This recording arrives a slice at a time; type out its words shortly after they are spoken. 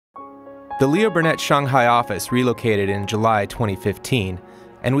The Burnett Shanghai office relocated in July 2015,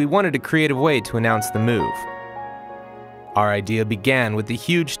 and we wanted a creative way to announce the move. Our idea began with the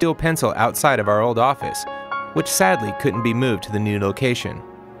huge steel pencil outside of our old office, which sadly couldn't be moved to the new location.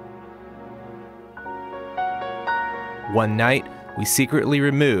 One night, we secretly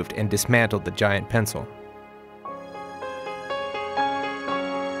removed and dismantled the giant pencil.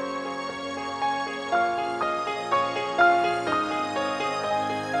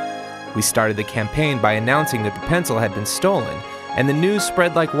 We started the campaign by announcing that the pencil had been stolen, and the news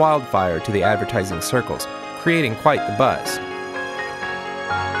spread like wildfire to the advertising circles, creating quite the buzz.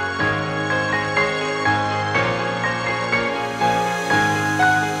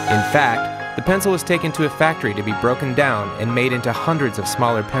 In fact, the pencil was taken to a factory to be broken down and made into hundreds of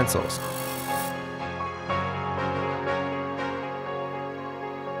smaller pencils.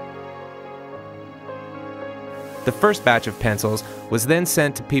 The first batch of pencils was then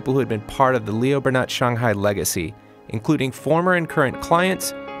sent to people who had been part of the Burnett Shanghai legacy, including former and current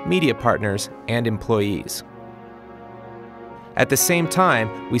clients, media partners, and employees. At the same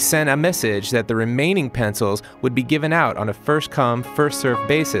time, we sent a message that the remaining pencils would be given out on a first-come, first-served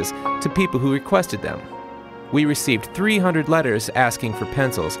basis to people who requested them. We received 300 letters asking for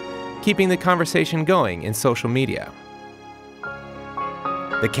pencils, keeping the conversation going in social media.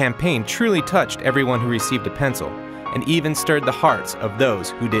 The campaign truly touched everyone who received a pencil, and even stirred the hearts of those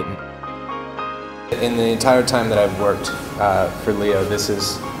who didn't. In the entire time that I've worked for Leo, this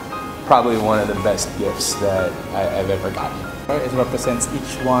is probably one of the best gifts that I've ever gotten. It represents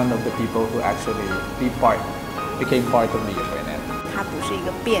each one of the people who actually became part of Leo Burnett. 它不是一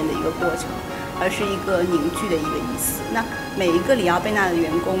个变的一个过程，而是一个凝聚的一个意思。那每一个里奥贝纳的员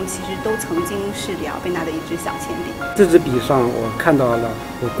工其实都曾经是里奥贝纳的一支小铅笔。这支笔上，我看到了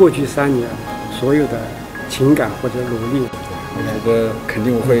我过去3年所有的情感或者努力。我觉得肯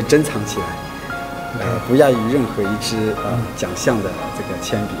定我会珍藏起来，不亚于任何一支奖项的这个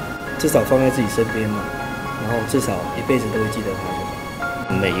铅笔，至少放在自己身边嘛，然后至少一辈子都会记得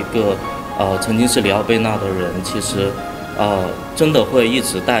它。每一个曾经是里奥贝纳的人，其实真的会一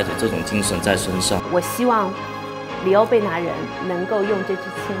直带着这种精神在身上。我希望里奥贝纳人能够用这支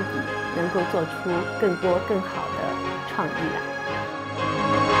铅笔，能够做出更多更好的创意来。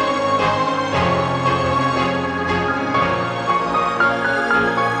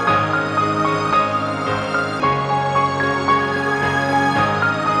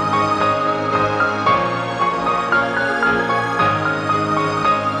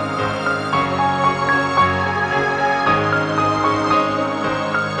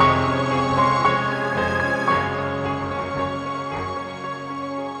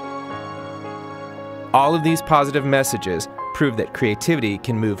All of these positive messages prove that creativity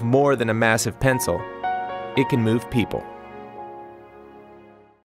can move more than a massive pencil. It can move people.